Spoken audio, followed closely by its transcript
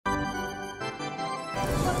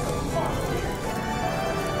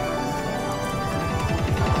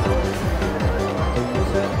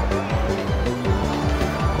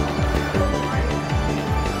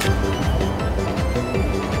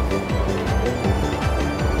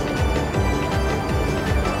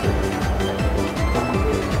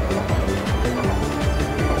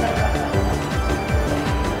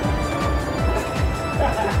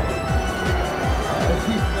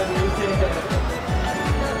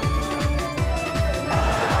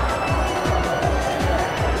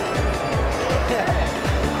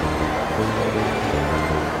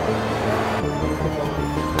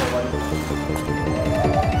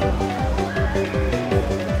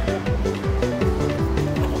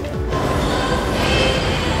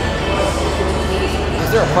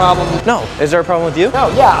there a problem? No. Is there a problem with you? No,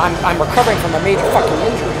 yeah, I'm recovering from a major fucking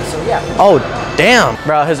injury, so yeah. Oh, damn.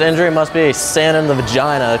 Bro, his injury must be sand in the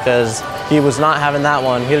vagina because he was not having that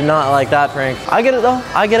one. He did not like that prank. I get it though,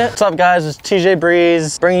 I get it. What's up guys, it's TJ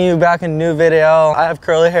Breeze, bringing you back a new video. I have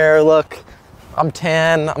curly hair, look. I'm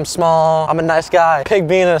tan, I'm small, I'm a nice guy. Pig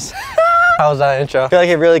Venus. How was that intro? I feel like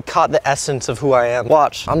it really caught the essence of who I am.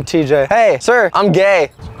 Watch, I'm TJ. Hey, sir, I'm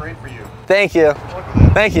gay. It's great for you. Thank you.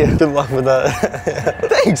 Thank you. Good luck with that.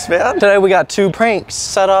 Thanks, man. Today we got two pranks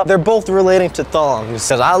set up. They're both relating to thongs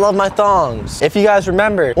because I love my thongs. If you guys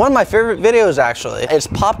remember, one of my favorite videos actually, it's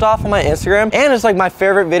popped off on my Instagram and it's like my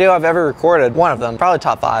favorite video I've ever recorded. One of them, probably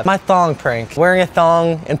top 5. My thong prank, wearing a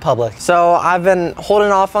thong in public. So I've been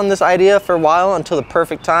holding off on this idea for a while until the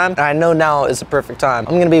perfect time. And I know now is the perfect time.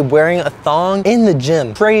 I'm gonna be wearing a thong in the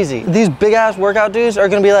gym. Crazy. These big ass workout dudes are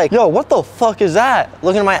gonna be like, yo, what the fuck is that?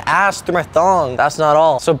 Looking at my ass through my thong. That's not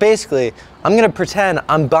all. So basically, I'm gonna pretend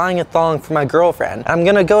I'm buying a thong for my girlfriend. I'm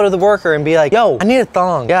gonna go to the worker and be like, yo, I need a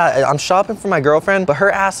thong. Yeah, I'm shopping for my girlfriend, but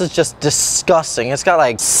her ass is just disgusting. It's got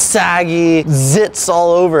like saggy zits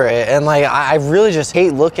all over it. And like, I really just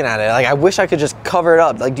hate looking at it. Like, I wish I could just cover it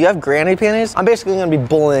up. Like, do you have granny panties? I'm basically gonna be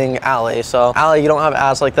bullying Allie. So Allie, you don't have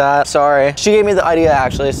ass like that. Sorry. She gave me the idea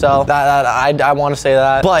actually, so I wanna say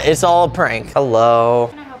that. But it's all a prank.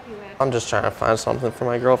 Hello. I'm just trying to find something for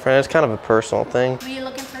my girlfriend. It's kind of a personal thing. Were you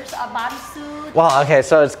looking for a bodysuit? Well, okay,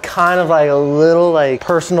 so it's kind of like a little like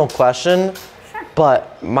personal question, Sure.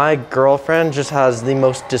 But my girlfriend just has the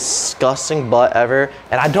most disgusting butt ever,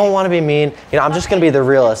 and I don't want to be mean. You know, I'm just gonna be the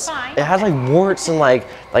realist. Fine. It has like warts and like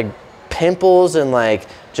pimples and like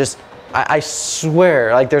just, I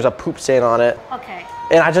swear, like there's a poop stain on it. Okay.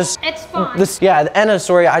 And I just, it's fine. Yeah, at the end of the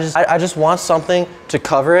story, I just want something to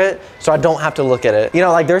cover it so I don't have to look at it. You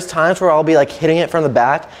know, like there's times where I'll be like hitting it from the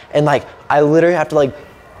back and like, I literally have to like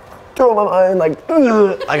throw my mind like,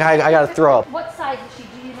 ugh, like I gotta throw up. What size is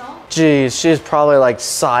she, do you know? Geez, she's probably like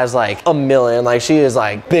size like 1,000,000. Like she is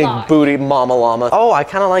like big booty mama llama. Oh, I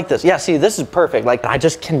kind of like this. Yeah, see, this is perfect. Like I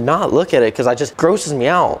just cannot look at it because it just grosses me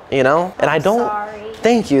out, you know? And I don't. Sorry.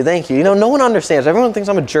 Thank you, thank you. You know, no one understands. Everyone thinks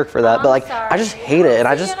I'm a jerk for that, but like, sorry. I just hate it, and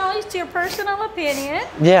I just. You know, it's your personal opinion.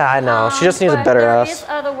 Yeah, I know. She just needs a better ass. There is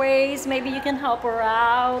other ways. Maybe you can help her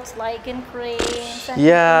out, like in creams and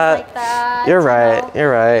yeah, things like that. You're right. You're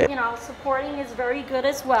right. You know, supporting is very good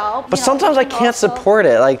as well. But sometimes I can't support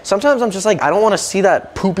it. Like sometimes I'm just like, I don't want to see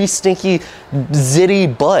that poopy, stinky,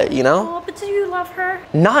 zitty butt. You know? Oh, but do you love her?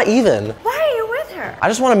 Not even. Why are you with her? I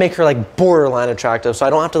just want to make her like borderline attractive, so I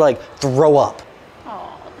don't have to like throw up.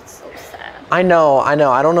 I know, I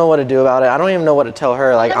don't know what to do about it. I don't even know what to tell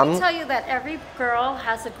her. Like, Let me tell you that every girl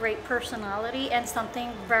has a great personality and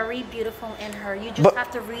something very beautiful in her. You just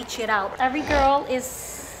have to reach it out. Every girl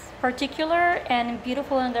is particular and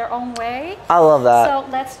beautiful in their own way. I love that.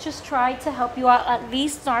 So let's just try to help you out. At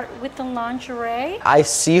least start with the lingerie. I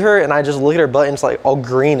see her and I just look at her butt and it's like all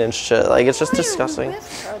green and shit. Like, it's just disgusting. Why are you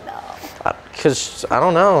with her though? Because I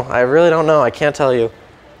don't know. I really don't know. I can't tell you.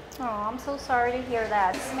 Oh, I'm so sorry to hear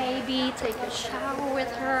that. Maybe take a shower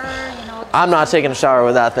with her, you know. I'm not taking a shower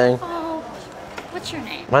with that thing. Oh, what's your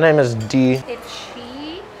name? My name is D. If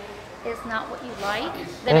she is not what you like,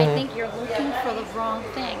 then I think you're looking for the wrong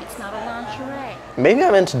thing. It's not a lingerie. Maybe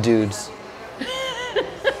I'm into dudes.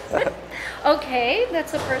 Okay,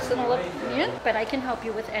 that's a personal opinion, but I can help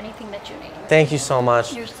you with anything that you need. Thank you so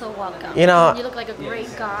much. You're so welcome. You know, you look like a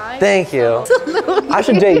great guy. Thank you. I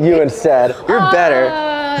should date you instead. You're better.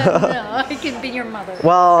 No, I can be your mother.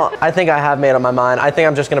 Well, I think I have made up my mind. I think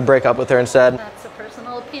I'm just gonna break up with her instead. That's a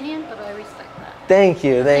personal opinion, but I respect that. Thank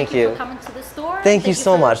you, thank you. For coming to the store. Thank you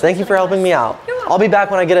so much. Thank you for helping me out. I'll be back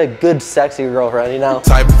when I get a good, sexy girlfriend, you know?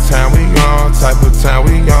 Type of time we on, type of time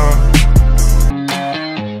we on.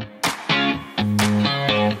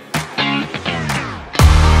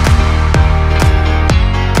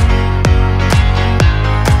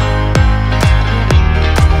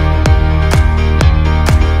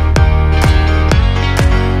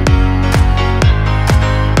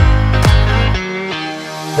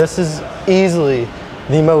 This is easily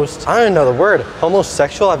the most, I don't even know the word,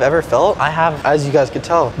 homosexual I've ever felt. I have, as you guys could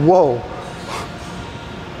tell. Whoa.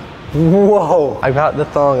 Whoa. I got the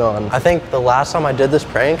thong on. I think the last time I did this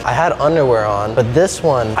prank, I had underwear on, but this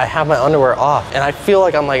one, I have my underwear off. And I feel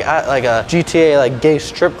like I'm like at like a GTA like gay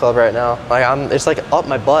strip club right now. Like it's like up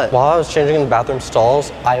my butt. While I was changing in the bathroom stalls,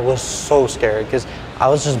 I was so scared because I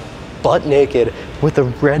was just butt naked with a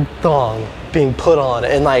red thong being put on.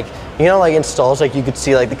 And like, you know, like in stalls, like you could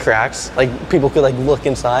see like the cracks, like people could like look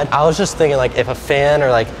inside. I was just thinking like if a fan or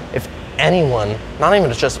like if anyone, not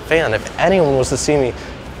even just a fan, if anyone was to see me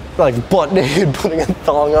like butt naked putting a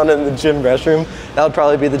thong on in the gym restroom. That would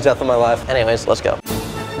probably be the death of my life. Anyways, let's go. That's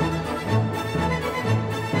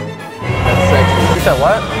sexy. You said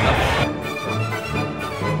what?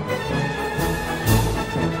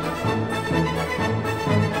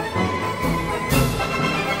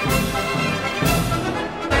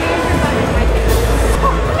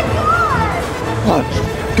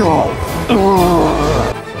 Let's go.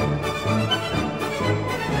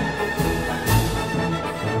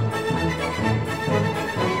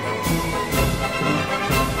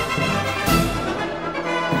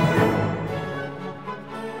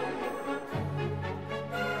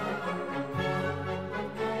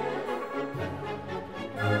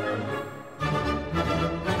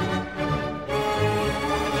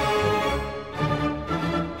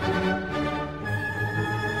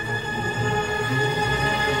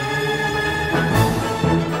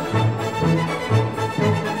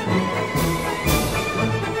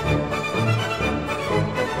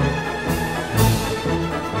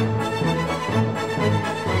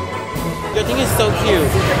 I think it's so cute.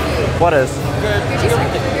 What is?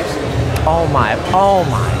 Oh my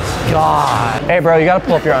God. Hey bro, you gotta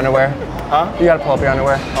pull up your underwear. Huh? You gotta pull up your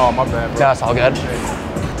underwear. Oh, my bad, bro. That's all good.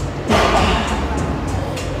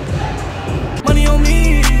 Money on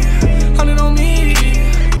me, 100 on me.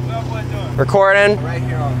 Recording Right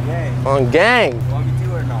here on gang. on gang. Want me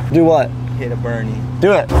to or no? Do what? Hit a Bernie.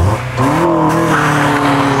 Do it.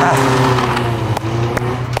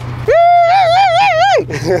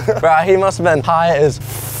 Bro, he must have been high as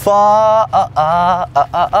fuck.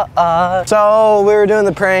 So we were doing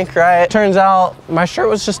the prank, right? Turns out my shirt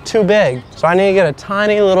was just too big, so I need to get a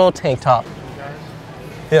tiny little tank top.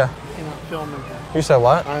 Yeah. You cannot film in here. You said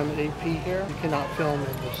what? I'm AP here. You cannot film in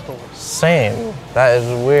the store. Same. That is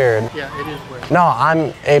weird. Yeah, it is weird. No,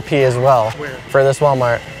 I'm AP as well. Where? For this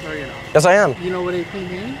Walmart. No, you're not. Yes, I am. You know what AP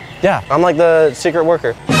means? Yeah, I'm like the secret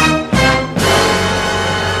worker.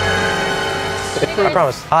 I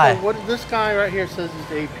promise. Hi. So what this guy right here says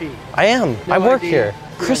is AP. I am. No I work ID. here. You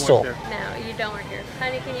don't Crystal. work there. No, you don't work here.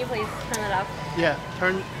 Honey, can you please turn it off? Yeah,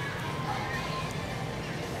 turn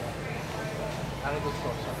out of the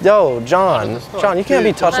store. Sorry. Yo, John. Out of the store. John, you can't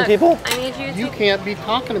be touching Look, people. I need you to. You can't be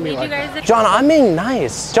talking to me need like you guys that. to. John, I'm being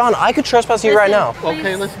nice. John, I could trespass you right now. Listen.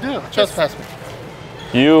 Okay, let's do it. Trespass me.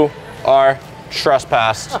 You are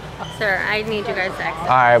trespassed. Sir, I need you guys to exit. All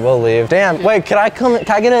right, we'll leave. Damn. Wait, can I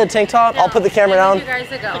get a tank top? I'll put the camera I down. need you guys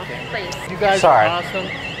to go, please. You guys Sorry. are awesome.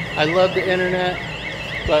 I love the internet,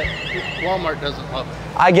 but Walmart doesn't love it.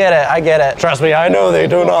 I get it. I get it. Trust me, I know they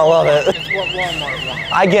do not love it. It's what Walmart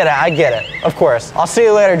wants. I get it. I get it. Of course. I'll see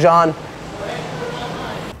you later, John.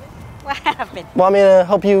 What happened? Want me to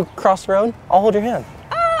help you cross the road? I'll hold your hand.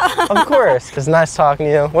 Oh. Of course. It's nice talking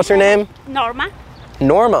to you. What's your name? Norma?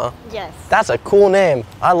 Norma. Yes. That's a cool name.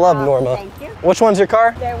 I love Norma. Thank you. Which one's your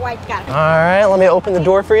car? The white car. All right, let me open the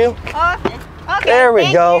door for you. Okay. Okay. There we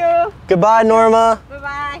thank go. You. Goodbye, Norma.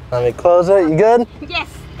 Bye-bye. Let me close it. You good? Yes,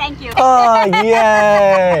 thank you. Oh,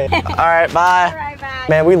 yay. All right, bye. All right, bye.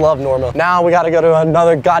 Man, we love Norma. Now we gotta go to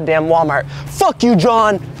another goddamn Walmart. Fuck you,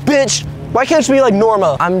 John, bitch. Why can't you be like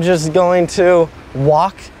Norma? I'm just going to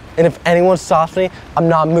walk, and if anyone stops me, I'm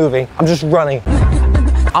not moving. I'm just running.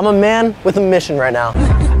 I'm a man with a mission right now.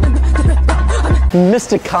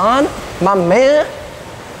 Mr. Khan, my man.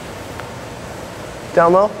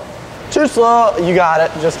 Delmo, too slow. You got it,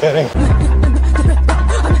 just kidding.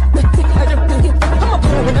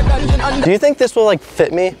 Do you think this will like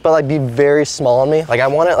fit me, but like be very small on me? Like I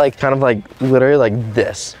want it like kind of like literally like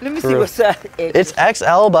this. Let me see what's up. It's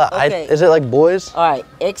XL, but Okay. is it like boys? All right,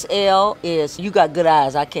 XL is, you got good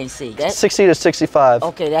eyes, I can't see. That's, 60 to 65.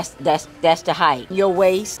 okay, that's the height. Your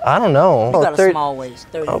waist, I don't know. you got a 30 small waist,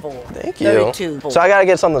 34. Thank you. 32. So I gotta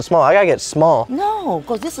get something small. I gotta get small. No,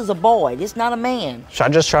 because this is a boy, this not a man. Should I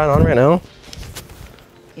just try it on right now?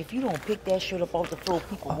 If you don't pick that shit up off the floor,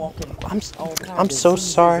 people walking all kinds I'm of so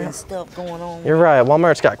diseases sorry. and stuff going on. You're right.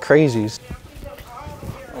 Walmart's got crazies.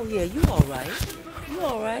 Oh yeah, you all right. You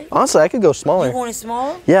all right. Honestly, I could go You smaller. want it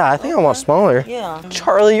small? Yeah, I think I want smaller. Yeah.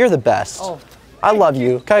 Charlie, you're the best. Oh. I love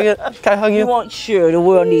you. Can I hug You you? want, sure, the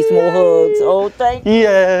world needs more hugs. Oh, thank you.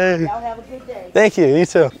 Yay. Y'all have a good day. Thank you. You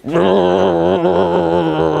too.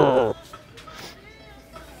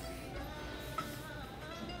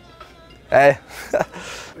 Hey.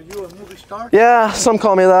 Are you a movie star? Yeah, some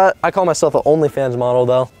call me that. I call myself an OnlyFans model,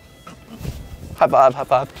 though. High five, high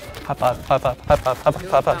five, high five, high five, high five, high five,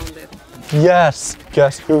 high five. Yes,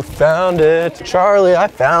 guess who found it? Charlie, I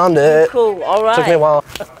found it. Cool, all right. Took me a while.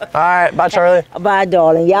 All right, bye, Charlie. Bye,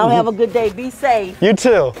 darling. Y'all have a good day. Be safe. You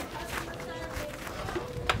too.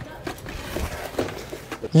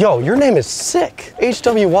 Yo, your name is sick.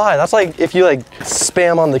 HWY. That's like if you like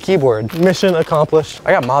spam on the keyboard. Mission accomplished.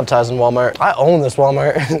 I got mob ties in Walmart. I own this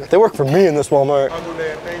Walmart. They work for me in this Walmart. Uncle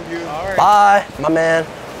Dad, thank you. All right. Bye, my man.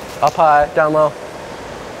 Up high, down low.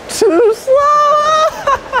 Too slow.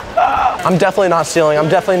 I'm definitely not stealing. I'm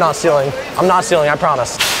definitely not stealing. I'm not stealing, I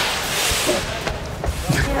promise.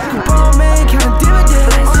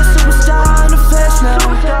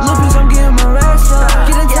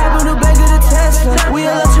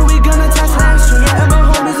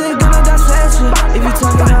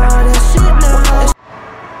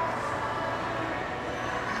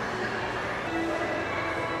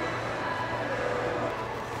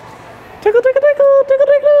 Tickle, tickle, tickle, tickle,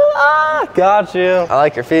 tickle. Ah, got you. I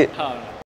like your feet.